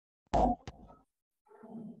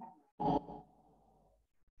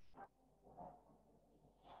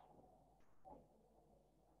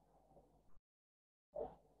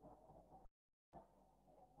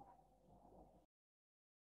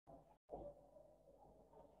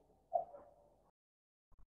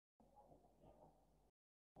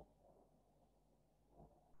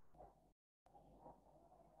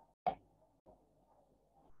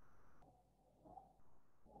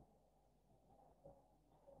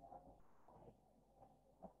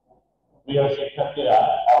প্রিয় শিক্ষার্থীরা,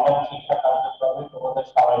 অনলাইন শিক্ষা কার্যক্রমে তোমাদের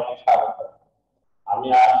সবাইকে স্বাগত। আমি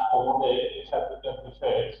আজ তোমাদের হিসাব বিজ্ঞান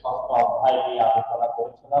বিষয়ে ষষ্ঠ অধ্যায় নিয়ে আলোচনা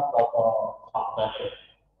করেছিলাম গত সপ্তাহে।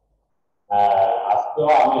 আজকেও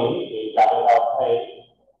আমি এই চারের অধ্যায়ে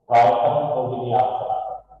প্রয়োজন ছবি নিয়ে আলোচনা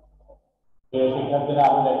করব। প্রিয় শিক্ষার্থীরা,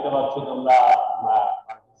 আমি দেখতে পাচ্ছি তোমরা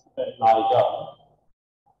পার্টিসিপেন্ট 9 জন।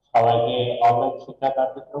 সবাইকে অনলাইন শিক্ষা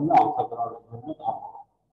কার্যক্রমে অংশগ্রহণের জন্য ধন্যবাদ।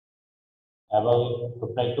 এবং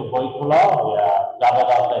তোমরা একটু বই খোলো, যাবে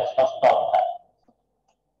অধ্যায় ষষ্ঠ অধ্যায়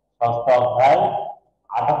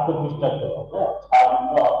 78 পৃষ্ঠা খোলো। 6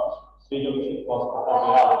 নম্বর সৃজনশীল প্রশ্নটা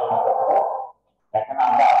নিয়ে আলোচনা করবো। এখানে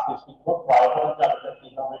আমরা আজকে শিখবো ক্রয়করণ চাবিটা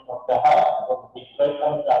কিভাবে করতে হয় এবং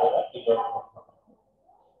বিক্রয়করণ চাবিটা কিভাবে করতে হয়।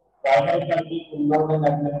 ক্রয়করণ চাবিটি উন্নয়নের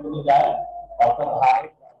লেনদেনগুলি যায়, অর্থাৎ ধারে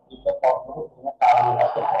পণ্য কোনো কারণ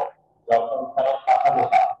রাখতে হয়। যখন তারা পাঠানো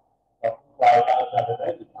হয় তখন ক্রয়করণ চাবিটা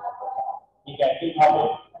দিতে হয়। ঠিক একইভাবে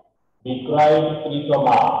বিক্রয়কৃত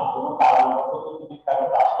মাল কোনো কারণবশত যদি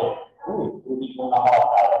ফেরত আসে, ত্রুটিপূর্ণ হওয়ার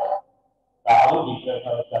কারণে, তাহলে বিক্রয়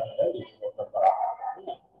করার চাবিটা লিপিবদ্ধ করা হয়।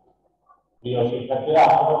 প্রিয় শিক্ষার্থীরা,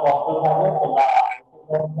 আপনাদের প্রশ্ন থাকলে তোমরা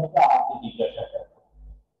আমাকে জিজ্ঞাসা করবে।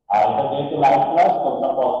 আর এটা যেহেতু লাইভ ক্লাস, তোমরা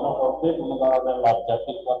প্রশ্ন করতে কোনো ধরনের লজ্জা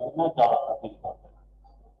ফিল করবে না, জড়তা ফিল করবে না।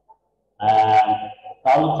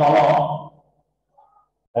 তাহলে চলো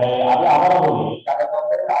আমি আবারও বলি,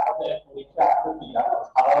 আমাদের পরীক্ষা আসলে কি জানো,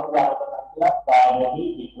 সাধারণ আলোচনা ছিলাম ক্রয়নবী,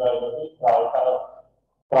 বিক্রয়নবী, ক্রয় যাবে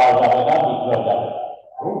না, বিক্রয় যাবে না,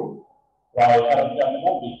 ক্রয় কারণ যাবে না,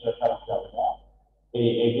 বিক্রয় কারণ যাবে না,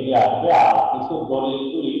 এইগুলি আসবে। আর কিছু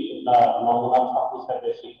দলিলগুলি তোমরা নমুনা ছাত্র হিসাবে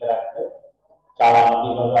শিখে রাখবে। চালান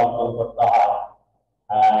কিভাবে অঙ্কন করতে হয়,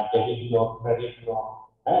 debit note, credit note,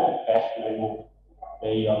 cash memo,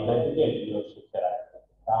 এই অধ্যায় থেকে এগুলো শিখে রাখবে।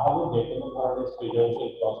 তাহলে যে কোনো ধরনের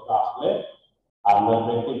সৃজনশীল প্রশ্ন আসলে, আমরা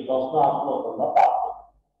ব্যক্তির প্রশ্ন আসলে তোমরা পাবে।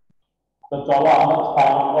 তো চলো আমরা 6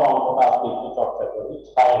 নম্বর অঙ্কটা আজকে একটু চর্চা করি।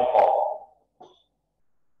 6 ক।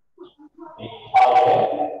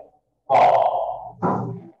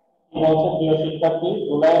 প্রিয় শিক্ষার্থী,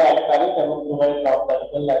 জুলাইয়ের 1 তারিখ এবং জুলাইয়ের 10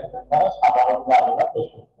 তারিখের লেনদেন দ্বারা সাধারণ জাবেদা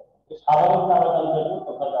প্রস্তুত করবে। সাধারণ জাবেদার জন্য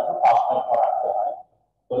তোমরা জানো 5টা পড়াতে হয়।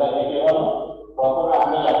 তোমরা দেখে বলো, প্রথমে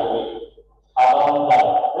আমি লাগবে সাধারণ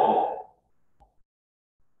জাবেদা।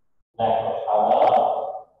 দেখো, সাধারণ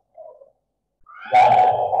জাবেদা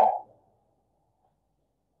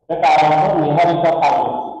এটা কার অর্থ? নিহারিকা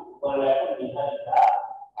ফার্মেসি। বলে রাখো, নিহারিকা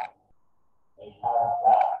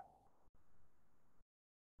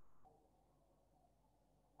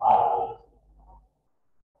ফার্মেসি।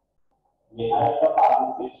 নিহারিকা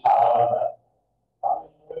ফার্মেসি সাধারণ জাবেদা। তাহলে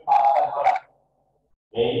 5টা করা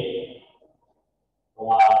এই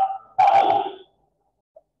তোমার তারিখ,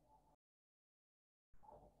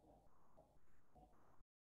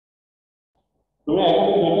 তুমি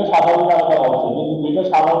এখানে দুইটা সাধারণ জাবেদা বলছো, কিন্তু দুইটা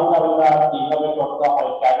সাধারণ জাবেদা কিভাবে করতে হয়,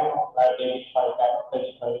 কেন ডেবিট হয়, কেন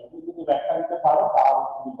ক্রেডিট হয়, তুমি যদি ব্যাখ্যা দিতে পারো তাহলে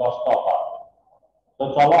তুমি 10টা পাবে। তো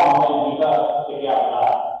চলো আমরা এই দুইটা থেকে আমরা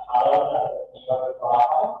সাধারণ জাবেদা কিভাবে করা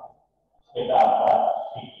হয় সেটা আমরা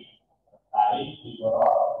শিখি। তারিখ,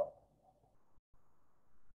 বিবরণ,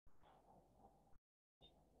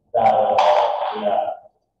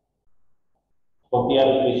 খতিয়ান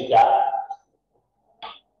পৃষ্ঠা,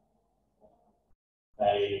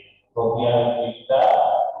 এই খতিয়ান পৃষ্ঠা,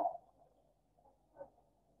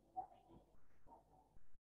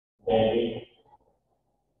 ডেবিট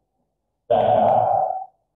টাকা,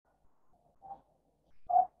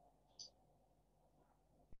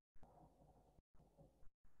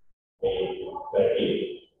 ক্রেডিট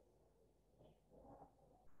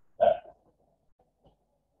টাকা।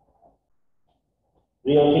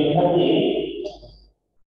 প্রিয় শিক্ষার্থী,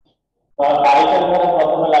 তারিখের ঘরে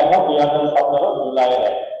প্রথমে লাগবে 2017 জুলাই,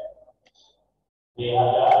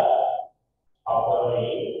 2017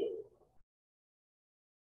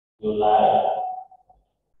 জুলাই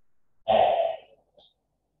 1।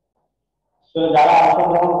 যারা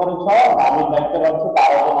অংশগ্রহণ করেছ, আমি দেখতে পাচ্ছি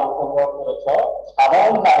 12 জন অংশগ্রহণ করেছ।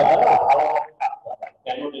 সাধারণ জায়গা না ভালো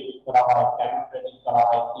কেন ডেবিট করা হয়, কেন ক্রেডিট করা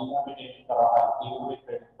হয়, কিভাবে ডেবিট করা হয়, কিভাবে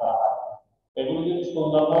ক্রেডিট করা হয়, এগুলো যদি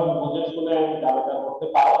সুন্দরভাবে বুঝে শুনে জায়গাটা করতে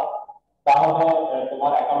পারো, তাহলে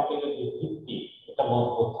তোমার অ্যাকাউন্টিং এর যে ভিত্তি এটা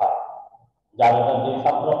মজবুত হয়। জায়গাটা যে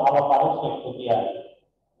ছাত্র ভালো পারে সে খতিয়ান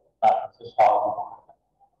তার কাছে সহজ হয়।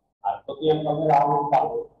 আর খতিয়ান পাবে রাউন্ড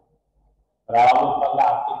পাবে, রাউন্ড পাবে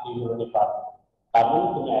আর্থিক বিবরণী পাবে। তার মানে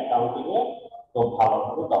তুমি অ্যাকাউন্টিং এ খুব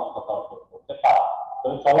ভালোভাবে দক্ষতা অর্জন করতে পারো। তো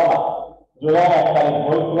চলো না, জুলাই 1 তারিখ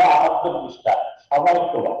বইগুলো 78 পৃষ্ঠা, সবাই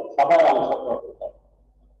খোলো, সবাই অংশগ্রহণ করো।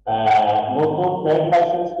 নতুন ট্রেড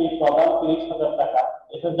লাইসেন্স ফি প্রদান 30,000 টাকা,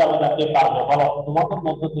 এটার জাবেদা কে পারবে বলো, তোমাদের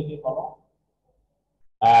মধ্য থেকে বলো।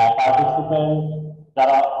 পার্টিসিপেন্ট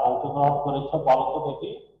যারা অংশগ্রহণ করেছে বলো তো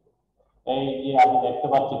দেখি। এই যে আমি দেখতে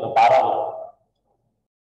পাচ্ছি তো 12 জন।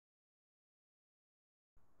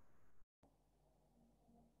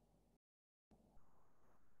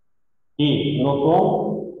 কি নতুন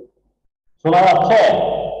শোনা যাচ্ছে?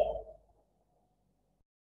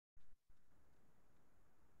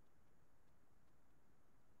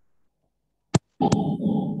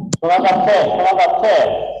 শোনা যাচ্ছে? শোনা যাচ্ছে?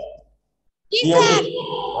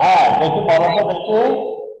 হ্যাঁ, দেখি বলো তো দেখি।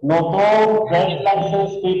 নতুন ট্রেড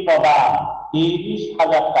লাইসেন্স ফি প্রদান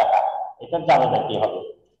 30,000 টাকা। এটা জানাটা কি হবে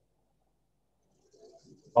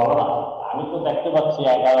বলো না? আমি তো দেখতে পাচ্ছি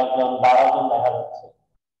 11 জন 12 জন দেখা যাচ্ছে।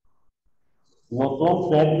 নতুন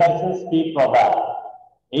ট্রেড লাইসেন্স ফি প্রদান,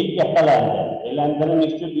 এই যে একটা লেনদেন, এই লেনদেনে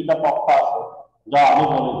নিশ্চয়ই দুইটা পক্ষ আছে। যা আমি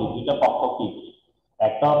বলে দিই দুইটা পক্ষ কি।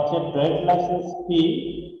 একটা হচ্ছে ট্রেড লাইসেন্স ফি,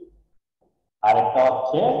 আর একটা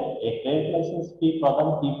হচ্ছে এই ট্রেড লাইসেন্স ফি প্রদান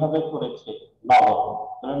কিভাবে করেছে, নগদ।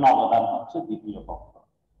 তাহলে নগদান হচ্ছে দ্বিতীয় পক্ষ।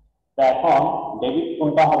 তা এখন ডেবিট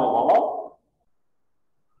কোনটা হবে বলো?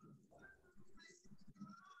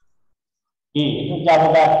 কি একটু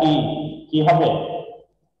জায়গাটা কি কি হবে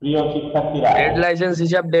প্রিয় শিক্ষার্থীরা? ট্রেড লাইসেন্স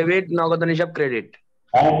হিসাব ডেবিট, নগদান হিসাব credit.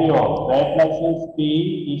 Thank you. Trade licence ফি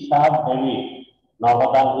হিসাব ডেবিট,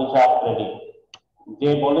 নগদান হিসাব ক্রেডিট। যে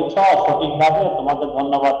বলেছ সঠিকভাবে তোমাকে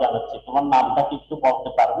ধন্যবাদ জানাচ্ছি। তোমার নামটা কি একটু বলতে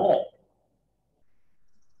পারবে?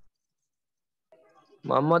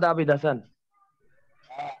 মোহাম্মদ আবিদ হাসান।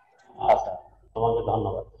 আচ্ছা, তোমাকে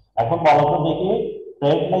ধন্যবাদ। এখন বলো তো দেখি,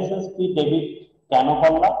 ট্রেড লাইসেন্স ফি ডেবিট কেন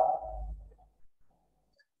করলাম?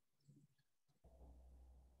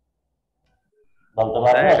 বলতে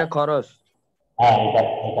পারবে? এটা খরচ। হ্যাঁ, এটা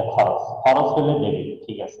এটা খরচ। খরচ হলে ডেবিট,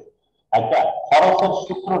 ঠিক আছে। আচ্ছা, খরচের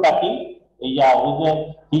সূত্রটা কি? এই যে ওই যে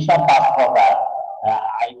হিসাব 5 প্রকার,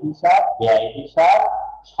 আয় হিসাব, ব্যয় হিসাব,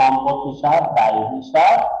 সম্পদ হিসাব, দায়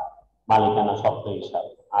হিসাব, মালিকানা সত্ত্ব হিসাব।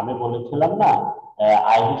 আমি বলেছিলাম না,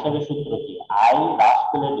 আয় হিসাবের সূত্র কি? আয় হ্রাস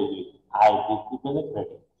পেলে ডেবিট, আয় বৃদ্ধি পেলে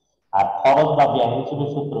ক্রেডিট। আর খরচ বা ব্যয় হিসেবে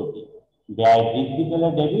সূত্র কি? ব্যয় বৃদ্ধি পেলে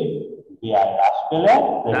ডেবিট, ব্যয় হ্রাস পেলে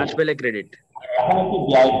হ্রাস ক্রেডিট। পেলে ক্রেডিট। এখানে কি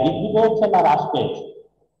ব্যয় বৃদ্ধি পেয়েছে না হ্রাস পেয়েছে?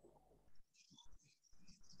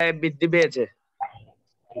 বৃদ্ধি পেয়েছে।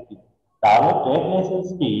 তাহলে ট্রেড লাইসেন্স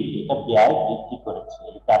ফি এটা ব্যয় বৃদ্ধি করেছে,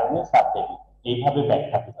 এই কারণে সাবডেবিট। এইভাবে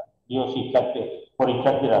ব্যাখ্যা দিবা প্রিয় শিক্ষার্থী,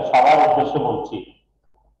 পরীক্ষার্থীরা সবার উদ্দেশ্যে বলছি,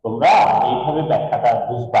 তোমরা এইভাবে ব্যাখ্যাটা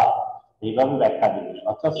বুঝবা, এইভাবে ব্যাখ্যা দিবে।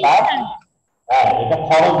 অর্থাৎ স্যার, হ্যাঁ এটা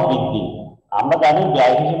খরচ বৃদ্ধি। আমরা জানি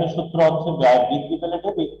ব্যয় হিসেবে সূত্র হচ্ছে ব্যয় বৃদ্ধি পেলে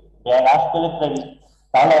ডেবিট, ব্যয় হ্রাস পেলে ক্রেডিট।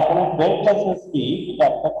 তাহলে এখানে ট্রেড লাইসেন্স ফি এটা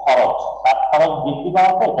একটা খরচ, তার খরচ বৃদ্ধি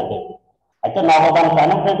পাওয়াতে এটা ডেবিট। একটা নগদান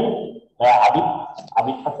কেন ক্রেডিট? আবিদ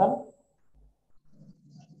আবিদ হাসান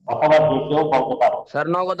অথবা যে কেউ বলতে পারো। স্যার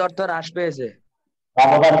নগদ অর্থ হ্রাস পেয়েছে।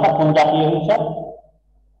 নগদানটা কোন জাতীয় হিসাব?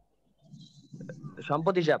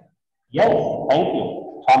 সম্পদ হিসাব। Yes, thank you.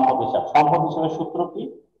 সম্পদ হিসাব। সম্পদ হিসাবের সূত্র কি?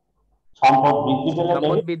 সম্পদ বৃদ্ধি পেলে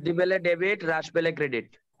সম্পদ ডেবিট। বৃদ্ধি পেলে ডেবিট, হ্রাস পেলে ক্রেডিট।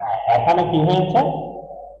 এখানে কি হয়েছে?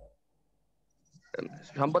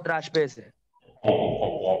 সম্পদ হ্রাস পেয়েছে।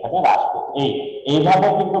 এখানে হ্রাস পেয়েছে। এইভাবে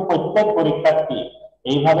কিন্তু প্রত্যেক পরীক্ষার্থী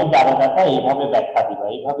এইভাবে জায়গাটা এইভাবে ব্যাখ্যা দিবা,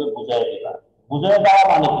 এইভাবে বুঝাই দিবা। বুঝাই দেওয়া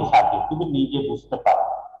মানে কি সাথে তুমি নিজে বুঝতে পারো।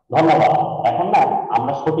 ধন্যবাদ। এখন না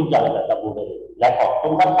আমরা সঠিক জায়গাটা বুঝে নিই। লেখো,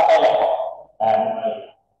 তোমরা খাতায় লেখো।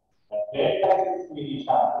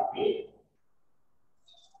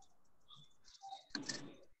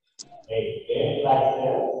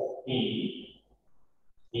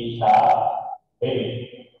 হিসাব ডেবিট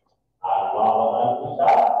আর নগদান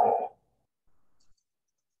হিসাব ক্রেডিট।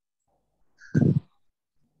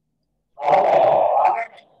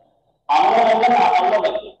 আমরা এখন আমরা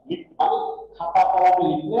দেখি মানে খাতা কলমে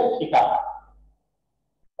লিখলে শেখা হয়।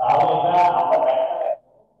 তাহলে এটা আমরা ব্যাখ্যা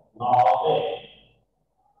নগদে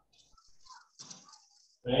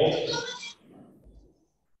ট্রেড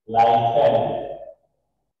লাইসেন্স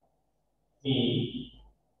ফি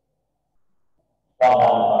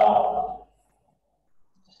প্রদান করা হবে।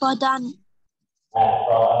 প্রদান। হ্যাঁ,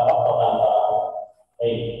 প্রদান করা হবে।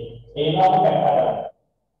 এই এইভাবে ব্যাখ্যা করা।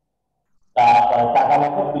 তারপর টাকা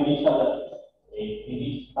লাগবে 30,000। এই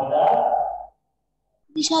 30,000।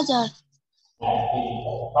 30,000। হ্যাঁ,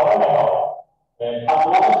 30,000 সবাই দেখো।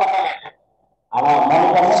 তোমাদের টাকা আমার মনে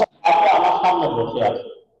করো আজকে আমার সামনে বসে আছে,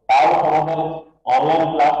 তাহলে তোমাদের অনলাইন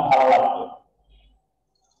ক্লাস ভালো লাগবে।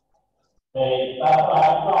 তারপর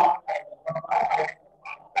আরেকটু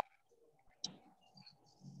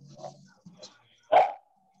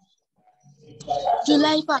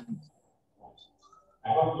জুলাই 5।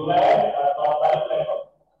 এখন জুলাই 10 তারিখ লেখো।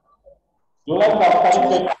 জুলাই 10 তারিখ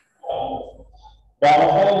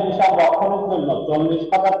ব্যবসায়ের ব্যবসায়ের হিসাব রক্ষণের জন্য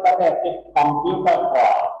 40,000 টাকা একটি কম্পিউটার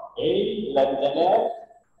ক্রয়, এই লেনদেনে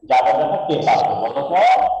জাবেদাটা কে পাবে বলো তো?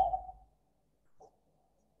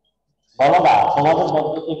 বলো না, তোমাদের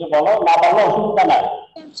মধ্য থেকে বলো, না বলো অসুবিধা নাই।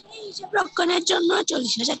 ব্যবসায়ী হিসাব রক্ষণের জন্য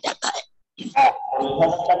 40,000 টাকা। হ্যাঁ,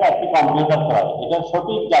 40,000 টাকা একটি কম্পিউটার ক্রয়, এটা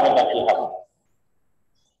সঠিক জাবেদা কি হবে?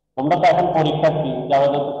 তোমরা তো এখন পরীক্ষার্থী,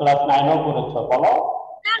 জাবেদা তো ক্লাস 9-এও করেছো, বলো।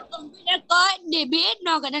 কম্পিউটার ক্রয় ডেবিট,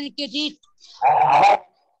 নগদ আর ক্রেডিট। আবার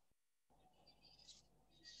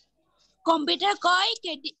কম্পিউটার ক্রয়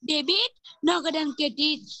ডেবিট, নগদ আর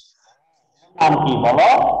ক্রেডিট। নাম কি বলো?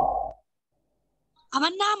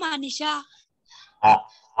 আমার নাম আনিশা।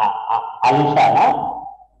 আলিশা না?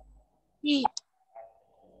 জি।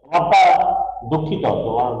 তোমারটা দুঃখিত,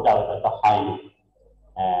 তোমার জাবেদাটা হয়নি।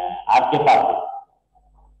 আর কে পারবে?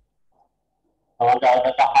 তোমার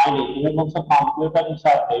জাবেদাটা হয়নি, তুমি বলছো কম্পিউটার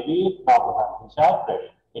হিসাব ডেবিট, নগদ হিসাব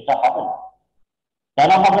ক্রেডিট, এটা হবে না।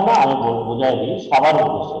 কেন হবে না আমি বুঝাই দিই সবার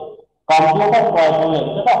উদ্দেশ্যে। কম্পিউটার ক্রয় করলে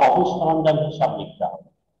যেটা অফিস সরঞ্জাম হিসাব লিখতে হবে।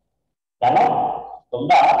 কেন?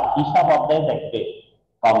 তোমরা হিসাব অধ্যায়ে দেখবে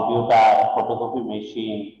কম্পিউটার, ফটোকপি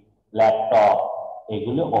মেশিন, ল্যাপটপ,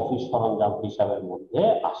 এগুলো অফিস সরঞ্জাম হিসাবের মধ্যে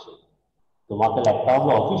আসে। তোমাকে লিখতে হবে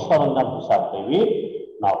অফিস সরঞ্জাম হিসাব ডেবিট,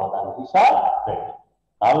 নগদান হিসাব ক্রেডিট।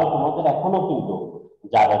 তাহলে তোমাদের এখনো কিন্তু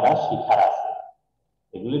জাবেদা শিখার আছে।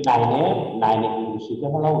 এগুলি নাইনে কিন্তু শিখে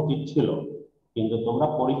ফেলা উচিত ছিল, কিন্তু তোমরা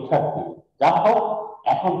পরীক্ষার্থী, যা হোক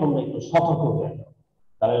এখন তোমরা একটু সতর্ক হয়ে যাও।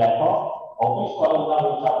 তাহলে লেখো অফিস সরঞ্জাম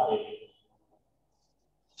হিসাব ডেবিট,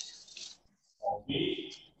 অফিস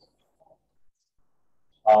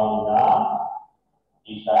সরঞ্জাম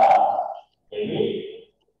হিসাব ডেবিট,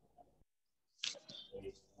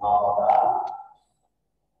 নগদান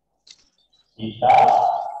হিসাব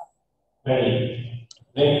ক্রেডিট।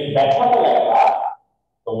 ব্যাখ্যাটা লেখা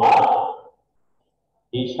তোমার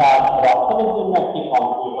হিসাব রক্ষণের জন্য একটি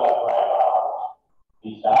কম্পিউটার ক্রয় করা হবে।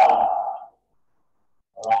 হিসাব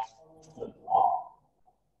রক্ষণের জন্য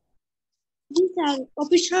জি স্যার,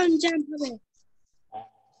 অফিস সরঞ্জাম হবে।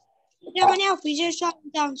 এটা মানে অফিসের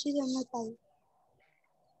সরঞ্জাম সেজন্য তাই।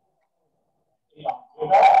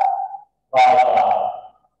 কম্পিউটার ক্রয় করা হবে।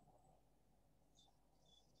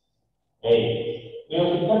 এই প্রিয়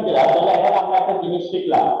শিক্ষার্থীরা, তাহলে এখন আমরা একটা জিনিস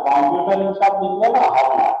শিখলাম, কম্পিউটার হিসাব লিখলে না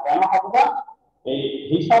হবে না। কেন হবে না? এই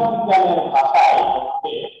হিসাব বিজ্ঞানের ভাষায়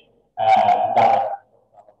হচ্ছে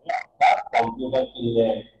কম্পিউটার কিনলে,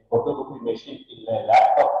 ফটোকপি মেশিন কিনলে,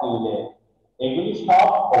 ল্যাপটপ কিনলে, এগুলি সব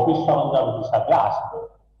অফিস সরঞ্জাম হিসাবে আসবে।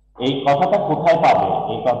 এই কথাটা কোথায় পাবে?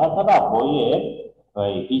 এই কথাটা না বইয়ের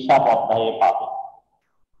ওই হিসাব অধ্যায়ে পাবে।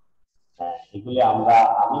 এগুলি আমি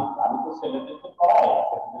আমি তো ছেলেদেরকে পড়াই,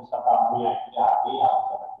 ছেলেদের সাথে আমি আগেই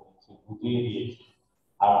আলোচনা করেছি, বুঝিয়ে দিয়েছি।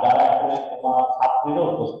 আর যারা এখানে তোমার ছাত্রীরা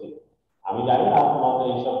উপস্থিত, আমি জানি না তোমাদের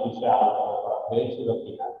এইসব বিষয়ে আলোচনা করা হয়েছিল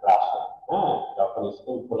কিনা ক্লাসে, হ্যাঁ, যখন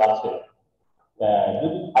স্কুল খোলা ছিল।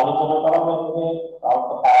 যদি আলোচনা করা হয়েছে তাহলে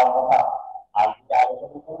তো পাওয়ার কথা। আর যদি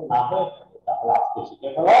আলোচনা করা না হয়ে থাকে তাহলে আজকে শিখে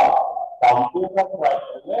ফেলো, কম্পিউটার ক্রয়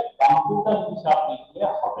করলে কম্পিউটার হিসাব লিখলে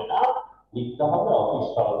হবে না, লিখতে হবে অফিস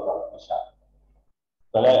সরঞ্জাম হিসাব।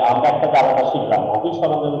 তাহলে আমরা একটা জায়গাটা শিখলাম, অফিস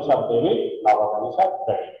সরঞ্জাম হিসাব ডেবিট, নগদান হিসাব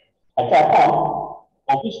ক্রেডিট। আচ্ছা, এখন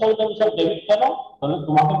অফিস সরঞ্জাম হিসাব ডেবিট কেন? তাহলে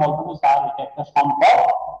তোমাকে বলতে হবে স্যার এটা একটা সম্পদ,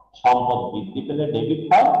 সম্পদ বৃদ্ধি পেলে ডেবিট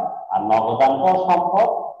হয়, আর নগদানটাও সম্পদ,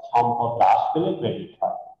 সম্পদ হ্রাস পেলে ক্রেডিট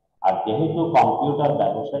হয়। আর যেহেতু কম্পিউটার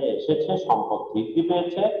ব্যবসায় এসেছে, সম্পদ বৃদ্ধি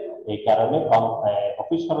পেয়েছে, এই কারণে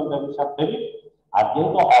অফিস সরঞ্জাম হিসাব ডেবিট। আর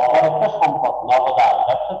যেহেতু অপর একটা সম্পদ নগদান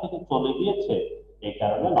ব্যবসা থেকে চলে গিয়েছে, এই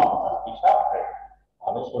কারণে নগদান হিসাব ক্রেডিট।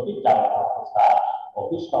 তাহলে সঠিক জায়গাটা হচ্ছে স্যার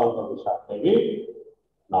অফিস সরঞ্জাম হিসাব ডেবিট,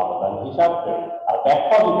 নগদান হিসাব ক্রেডিট। আর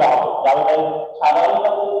ব্যাখ্যা দিতে হবে, জাবেদায়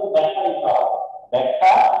সাধারণভাবে ব্যাখ্যা দিতে হবে,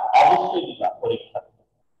 ব্যাখ্যা অবশ্যই দিবা পরীক্ষা।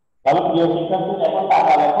 তাহলে প্রিয় শিক্ষার্থী, এখন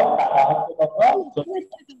টাকা লেখো, টাকা হচ্ছে কত? 40,000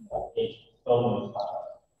 টাকা।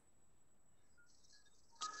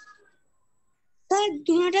 স্যার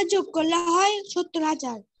দুটোটা যোগ করলে হয়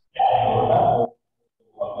 70,000।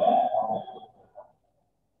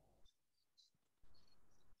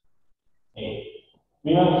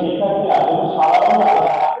 প্রিয় শিক্ষার্থী, আসলে সাধারণ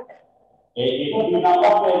এটা 2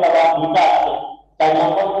 নাম্বার পেয়ে যাবে, 2টা আছে, 4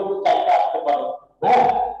 নাম্বার কিন্তু 4টা আসতে পারে, হ্যাঁ।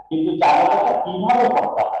 কিন্তু জাবেদাটা কিভাবে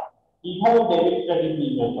করতে হয়, কিভাবে ডেবিট ক্রেডিট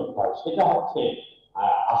নির্ণয় করতে হয়, সেটা হচ্ছে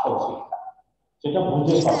আসল শিক্ষা। সেটা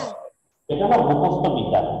বুঝে করতে হবে, সেটা না মুখস্থ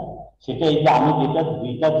বিদ্যা না। সেটা এই যে আমি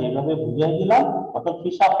দুইটা যেভাবে বুঝিয়ে দিলাম, অর্থাৎ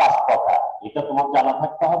হিসাব 5 প্রকার, এটা তোমার জানা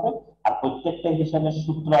থাকতে হবে। আর প্রত্যেকটা হিসাবের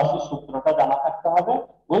সূত্র আছে, সূত্রটা জানা থাকতে হবে।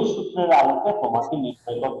 ওই সূত্রের আলোকে তোমাকে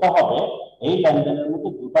নির্ণয় করতে হবে এই লেনদেনের মধ্যে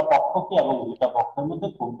দুটা পক্ষ কি এবং দুটা পক্ষের মধ্যে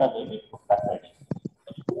কোনটা ডেবিট কোনটা ক্রেডিট।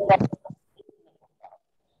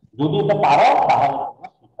 যদি এটা পারো তাহলে তোমরা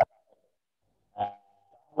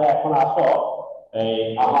এখন আসো এই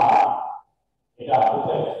আমার এটা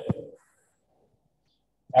বুঝে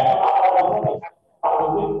এখন আমরা বলবো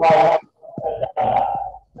সামগ্রিক ক্রয়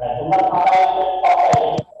তোমরা খাতায়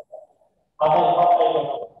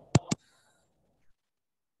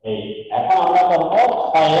এই এখন আমরা করবো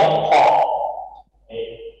ছয়ের ছ এই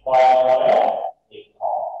ক্রয় বলে এই খ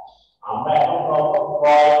আমরা এখন করবো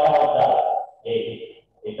ক্রয় খরচা এই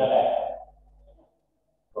এটা দেখ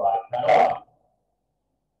ক্রয়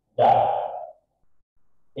খরচা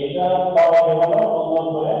এটা পাওয়া গেল নতুন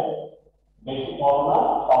করে বেশি বড় না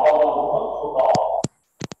সকল অঙ্ক ছোট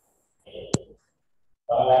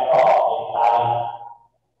তাহলে লেখো এই তারিখ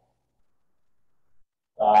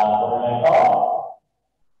তারপরে লেখো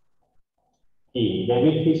কি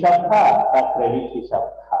ডেবিট হিসাব খাত আর ক্রেডিট হিসাব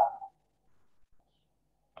খাত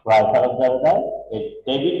ক্রয় খরচ জায়গায় এই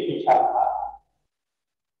ডেবিট হিসাব খাত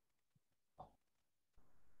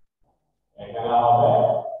এখানে হবে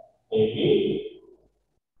ডেবিট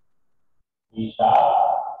হিসাব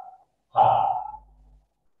খাত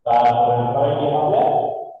তারপরে কি হবে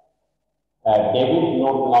ডেবিট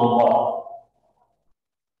নোট নম্বর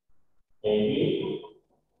ডেবিট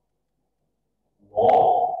নোট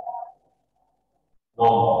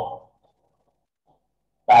নম্বর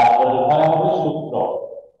তারপরে ধরা হবে সূত্র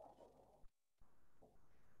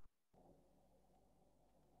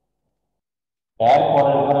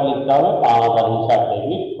এরপরের ঘরে লিখতে হবে পাওনাদার হিসাব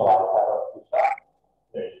ডেবিট ক্রয় খরচ হিসাব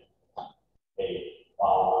এই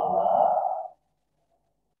পাওনাদার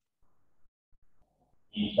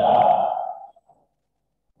হিসাব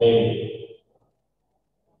ডেবিট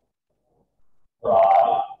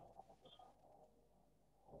ক্রয়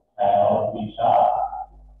খরচ হিসাব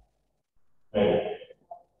ডেবিট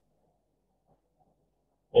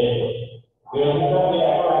এই বিরোধিতাকে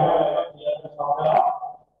এখন সংখ্যা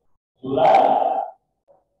জুলাই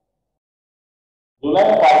জুলাই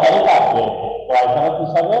 5 তারিখ আসবে ক্রয় খরচ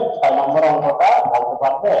হিসাবে 6 নম্বর অঙ্কটা বলতে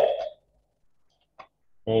পারবে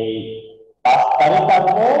এই 5 তারিখ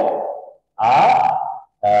আসবে আর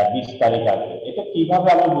 20 তারিখ আসবে এটা কিভাবে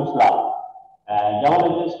আমি বুঝলাম যেমন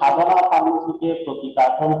এই যে সাধারণ ফার্মেসিতে প্রতি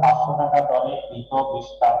কার্টন 500 টাকা দরে কৃত 20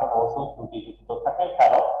 কার্টন ওষুধ ত্রুটিযুক্ত থাকে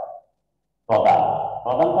ফেরত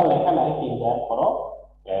প্রদানটা লেখা নাই কিন্তু এরপরও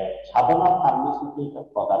সাধারণ ফার্মেসিতে এটা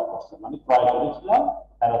প্রদান করছে মানে ক্রয় করেছিলাম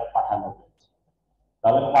ফেরত পাঠানো হয়েছে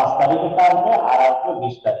তাহলে 5 তারিখে আসবে আর আসবে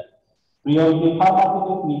 20 তারিখ প্রিয়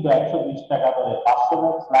ফার্মাসিতে কৃত 120 টাকা দরে 500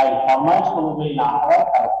 ব্যাগ স্লাইড ফরমাইশ অনুযায়ী না হওয়ায়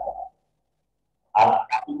ফেরত আর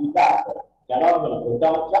বাকিটা আছে কেন বলবো এটা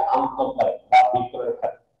হচ্ছে আন্তর্জাতিক বা বিক্রয়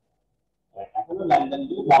খাত এখনো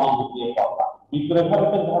লেনদেনগুলো মনোযোগ দিয়ে করবা বিক্রয়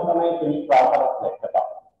খাতের ঘটনায় তুমি ক্রয় খরচ লিখতে পারো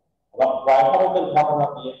আবার ক্রয় খরচের ঘটনা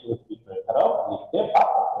দিয়ে তুমি বিক্রয় খরচ লিখতে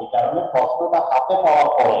পারো এই কারণে প্রশ্নটা হাতে পাওয়ার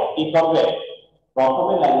পরে কি করবে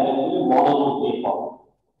প্রথমে লেনদেনগুলো মনোযোগ দিয়ে করবে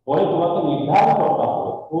পরে তোমাকে নির্ধারণ করতে হবে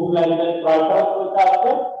কোন লেনদেন ক্রয় খরচ করতে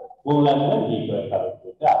আসবে কোন লেনদেন বিক্রয় খরচ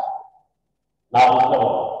করতে আসবে না বুঝতে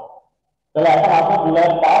পারো তাহলে এখন আসলে জুলাই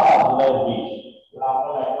 5 আর জুলাই 20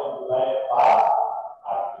 আমরা এখন জুলাই 5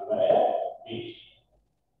 আর জুলাই 20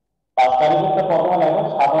 5 তারিখে প্রথমে লেখো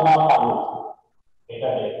সাধনা ফার্মেসি এটা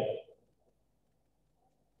দেখে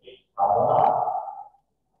সাধনা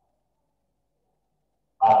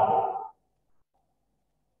ফার্মেসি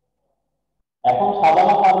এখন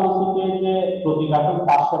সাধনা ফার্মেসিতে যে প্রতি কার্টন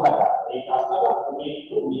 500 টাকা এই কাজটা তুমি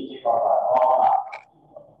একটু নিচে করবা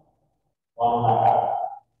গণনা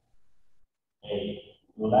এই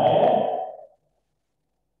জুলাই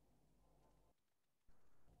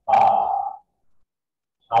 5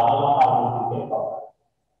 সাধনা ফার্মেসিতে করবা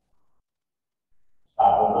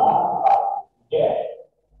সাধনা ফার্মেসিতে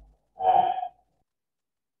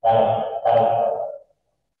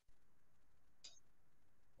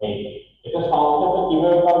এটা সংক্ষেপে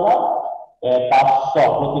কিভাবে করবা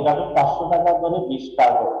 500 প্রতি কার্টন 500 টাকা ধরে 20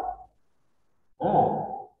 কার্টন হ্যাঁ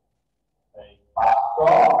 500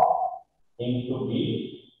 into 20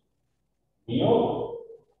 বিয়োগ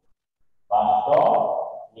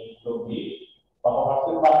 500 into 20 কত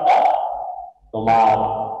পার্সেন্ট বার্তা তোমার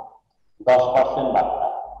 10% বার্তা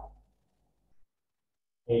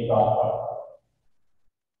এই 10%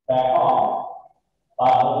 এখন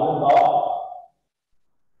 5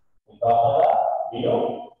 10,000 বিয়োগ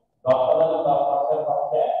 10,000 10%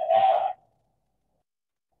 হচ্ছে 1,000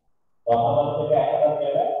 10,000 থেকে 1,000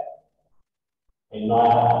 গেলে এই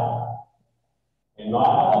 9,000 এই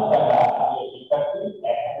 9,000 টাকা আমি শিক্ষার্থী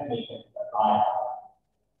এখানে লিখে দিলাম 9,000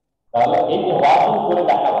 তাহলে এই যে ওয়ার্কিং করে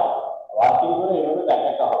দেখাবো ওয়ার্কিং করে এভাবে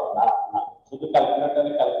দেখাতে হবে না শুধু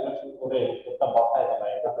ক্যালকুলেটরে ক্যালকুলেশন করে একটা বসায় দেবা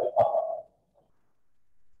এভাবে কথা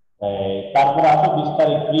তারপর আসো 20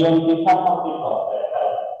 তারিখ প্রিয়ন্তি ফার্মাসি হবে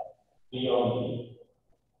প্রিয়ন্তি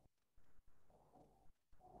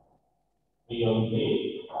বিয়ন্তি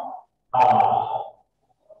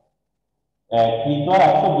কিন্তু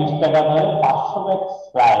 120 টাকা ধরে 500 ব্যাগ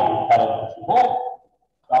প্রায় তার কিছু হ্যাঁ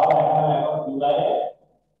তাহলে এখানে এখন জুলাইয়ে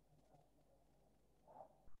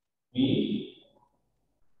 20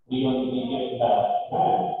 বিয়ন্তি কে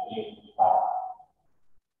হ্যাঁ বিয়ন্তি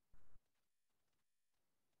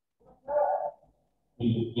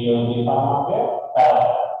বিয়ন্তি ফার্মাকে তার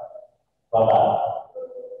প্রদান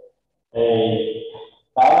এই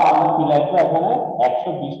তাহলে আমরা কি লিখবো এখানে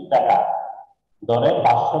 120 টাকা ধরে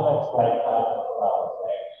 500 ব্যাগ স্লাইড করা হচ্ছে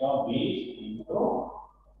 120 ইনটু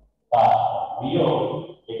 500 বিয়োগ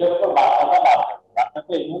এটার উপর বার্তাটা লাগবে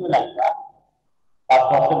বার্তাটা এইভাবে লাগবে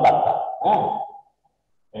 5% বার্তা হ্যাঁ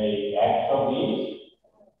এই 120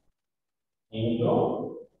 ইনটু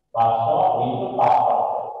 500 ইনটু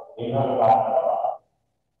 5% এইভাবে বার্তাটা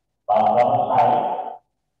পাবে 5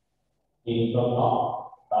 300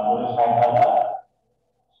 তারপরে 60,000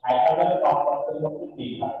 60,000 5% মধ্যে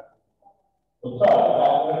 3 হয় বুঝছো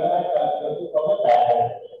ক্যালকুলেশন করলে দেখা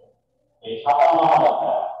এই 57,000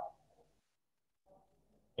 টাকা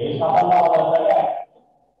এই 57,000 টাকা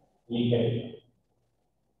লিখে দিন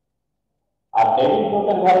আর ডেবিট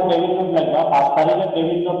নোটের ঘরে ডেবিট নোট লাগবে 5 তারিখে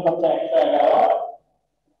ডেবিট নোট হচ্ছে 111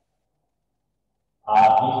 আর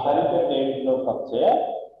 20 তারিখে ডেবিট নোট হচ্ছে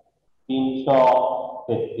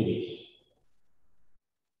 333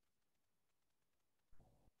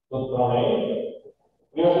 সূত্রে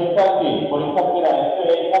প্রিয় শিক্ষার্থী পরীক্ষার্থীরা একটু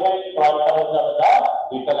এইভাবে ক্লাস করা যাবে না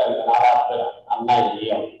দুইটা লাগবে না আর আসবে না আর নাই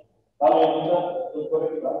ইয়ে তাহলে এই দুটো যোগ করে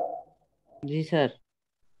দিবা জি স্যার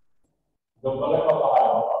যোগ করলে কত হয়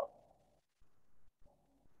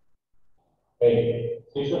এই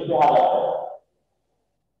 66,000 টাকা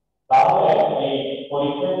তাহলে এই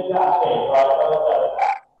পরীক্ষায় যে আসে ক্লাস করা যাবে না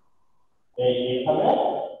এই এইভাবে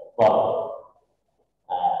করো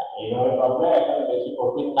এইভাবে করলে এখানে বেশি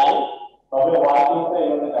কঠিন নাই তবে ওয়ার্কিংটা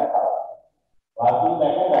এইভাবে দেখা ওয়ার্কিং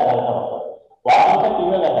দেখে দেখা যাবে ওয়ার্কিংটা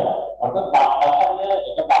কিভাবে দেখা অর্থাৎ বাক্যাংশ নিয়ে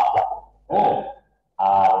এটা বাক্যা হ্যাঁ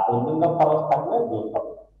আর অন্যান্য খরচ থাকলে যোগ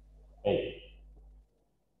হবে এই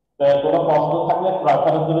তো কোনো প্রশ্ন থাকলে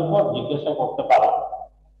খরচের উপর জিজ্ঞাসা করতে পারো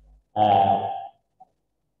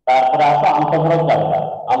তারপরে আসো আন্তঃখরচ জায়গা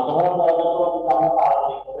আন্তঃখরচ জায়গা আমরা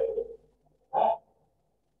তাড়াতাড়ি করে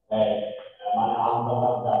হ্যাঁ মানে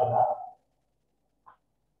আন্তঃখরচ জায়গা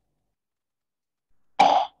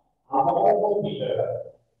আন্তঃখরচ কি করে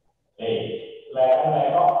এই লেখা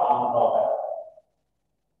লেখা আন্তঃখরচ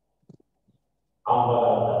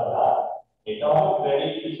এটা হবে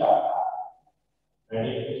ক্রেডিট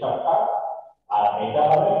হিসাবটা আর এটা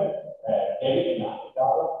হবে ডেবিট না এটা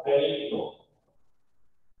হবে ক্রেডিট নোট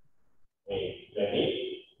এই ক্রেডিট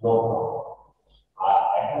নোট আর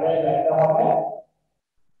এখানে লেখা হবে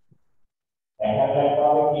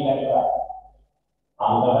কি লেখা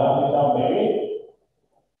আন্তঃখরচ হিসাব ডেবিট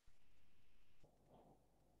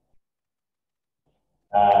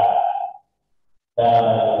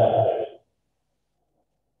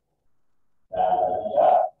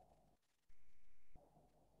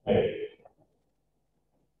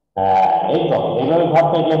এই তো এইভাবে ঘর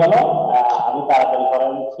থেকে গেল আমি তাড়াতাড়ি করে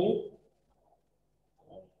নিচ্ছি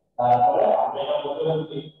তারপরে আমি এটা বলতে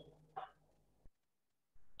পারছি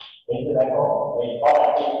এই যে দেখো এই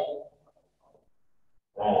পড়াটি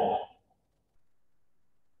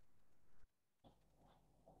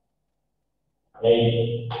এই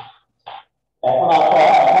এখন আসো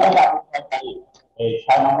এখানে এই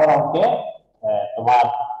 6 নম্বর অঙ্কে তোমার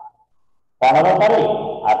 15 তারিখ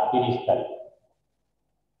আর 30 তারিখ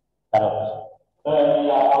কারণ তো এই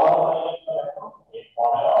আবার এই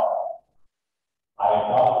 15 আর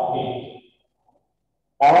এটা হচ্ছে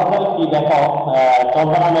 15 তারিখ কি দেখো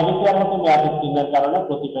চন্দনা মেডিকেয়ার মতো মেয়াদ উত্তীর্ণের কারণে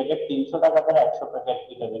প্রতি প্যাকেট 300 টাকা করে 100 প্যাকেট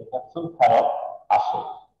ভিটামিন ক্যাপসুল ফেরত আসে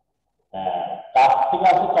কাছ থেকে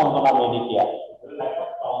আসে চন্দনা মেডিকেয়ার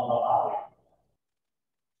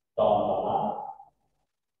চন্দনা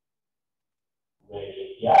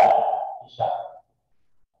মেডিকেয়ার হিসাব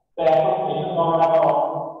তো এখন এই গণনা করো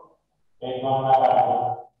এই গণনা করো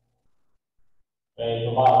এই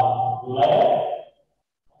তোমার জুলাই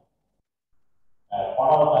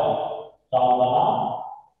 15 তারিখ চন্দনা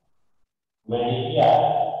মেডিকেয়ার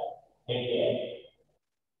থেকে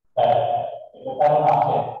এটা কারণ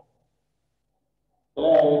আছে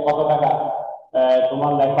কত টাকা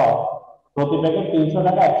তোমার লেখো প্রতি প্যাকেট 300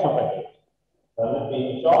 টাকা 100 প্যাকেট তাহলে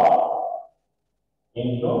 300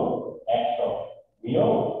 ইনটু 100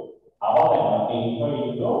 বিয়োগ আবার লেখো 300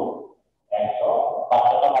 ইনটু 100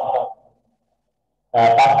 500 মাত্র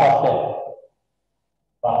 5%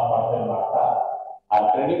 মাত্রা আর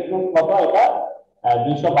ক্রেডিট নোট কত এটা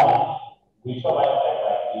 222 টাকা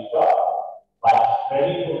 222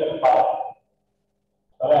 ক্রেডিট নোটের খরচ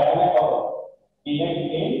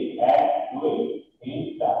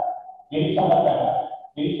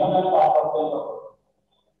 30,000 5%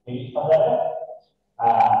 30,000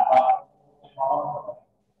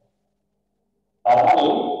 তার মানে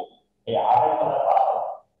এই 28,500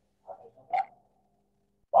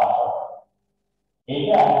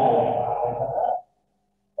 এইটা আমাদের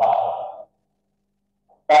 28,500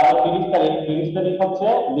 তারপর 30 তারিখ হচ্ছে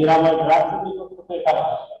নিরাময় ড্রাগ করতে এখানে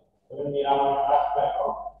আসছে নিরাময় ড্রাগ দেখো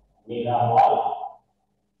নিরাময়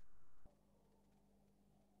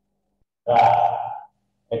ড্রাগ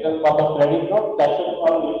এটা কত ক্রেডিট নোট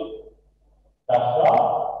 444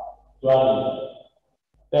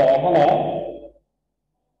 তো এখানে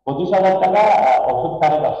 25,000 টাকা ওষুধ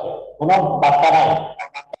খরচ আছে কোনো বার্তা নাই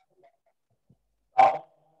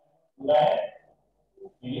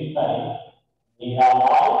 30 তারিখ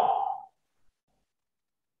নিরাময়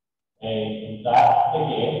এই ড্রাগ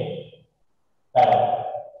থেকে তাহলে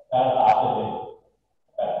আসে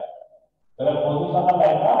তাহলে 25,000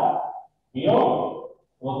 টাকা বিয়োগ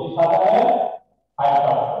 25,000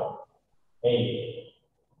 5%, এই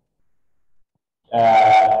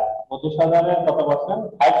 25,000 কত পার্সেন্ট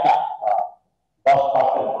 5 না 10%,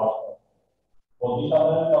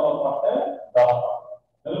 25,000 কত পার্সেন্ট 10,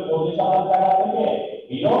 তাহলে 25,000 টাকা থেকে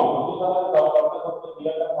বিয়োগ 25,000 10% করতে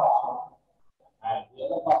 2,500, আর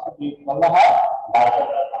 2,500 বিয়োগ করলে হয়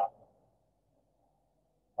 22,500,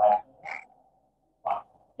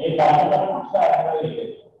 এই 22,500 এখানে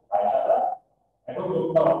লিখেছি 22,000 এখন যোগ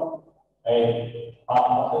করো এই 5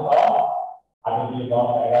 মাসে 10 আগে দিয়ে 10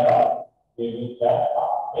 11 2 4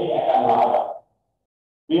 5 এই 51,000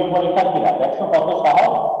 প্রিয় পরীক্ষার্থীরা দেখছো কত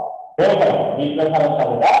সহজ হয়ে গেল বিক্রয় খরচ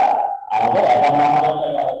চাহিদা আমাদের 51,000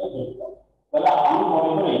 টাকা হচ্ছে যোগ করো তাহলে আমি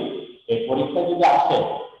মনে করি এই পরীক্ষা যদি আসে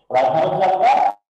ক্রয় খরচ চাহিদা